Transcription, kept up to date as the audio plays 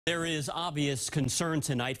There is obvious concern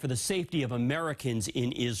tonight for the safety of Americans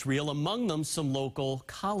in Israel, among them some local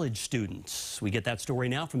college students. We get that story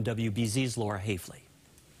now from WBZ's Laura Hafley.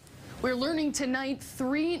 We're learning tonight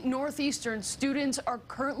 3 Northeastern students are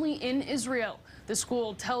currently in Israel. The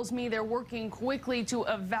school tells me they're working quickly to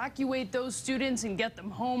evacuate those students and get them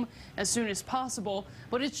home as soon as possible.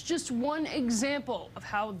 But it's just one example of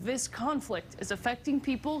how this conflict is affecting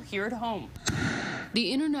people here at home.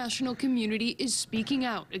 The international community is speaking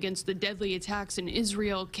out against the deadly attacks in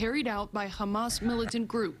Israel carried out by Hamas militant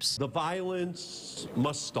groups. The violence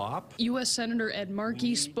must stop. U.S. Senator Ed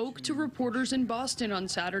Markey spoke to reporters in Boston on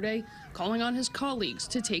Saturday, calling on his colleagues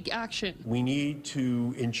to take action. We need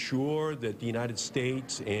to ensure that the United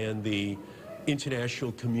States and the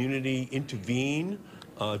international community intervene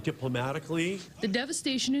diplomatically. The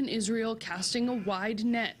devastation in Israel casting a wide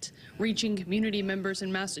net, reaching community members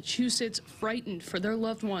in Massachusetts frightened for their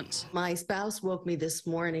loved ones. My spouse woke me this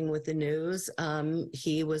morning with the news.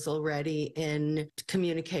 He was already in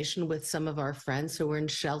communication with some of our friends who were in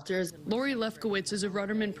shelters. Lori Lefkowitz is a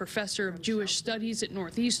Rudderman professor of Jewish studies at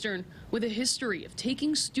Northeastern with a history of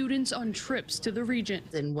taking students on trips to the region.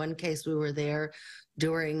 In one case, we were there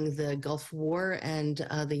during the Gulf War, and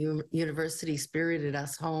the university spirited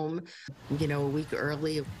us home, a week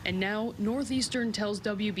early. And now Northeastern tells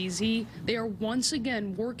WBZ they are once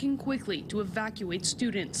again working quickly to evacuate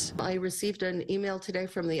students. I received an email today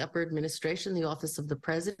from the upper administration, the Office of the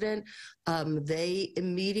President. They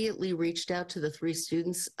immediately reached out to the 3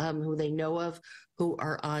 students who they know of who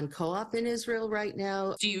are on co-op in Israel right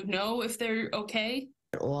now. Do you know if they're okay?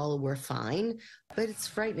 All were fine, but it's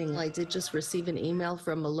frightening. I did just receive an email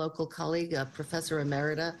from a local colleague, a professor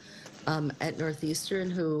emerita at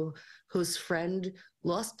Northeastern, whose friend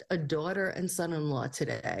lost a daughter and son-in-law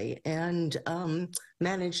today and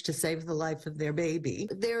managed to save the life of their baby.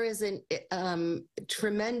 There is a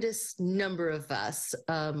tremendous number of us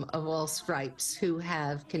of all stripes who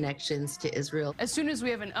have connections to Israel. As soon as we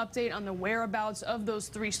have an update on the whereabouts of those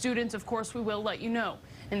 3 students, of course, we will let you know.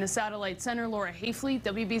 In the Satellite Center, Laura Hafley,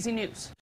 WBZ News.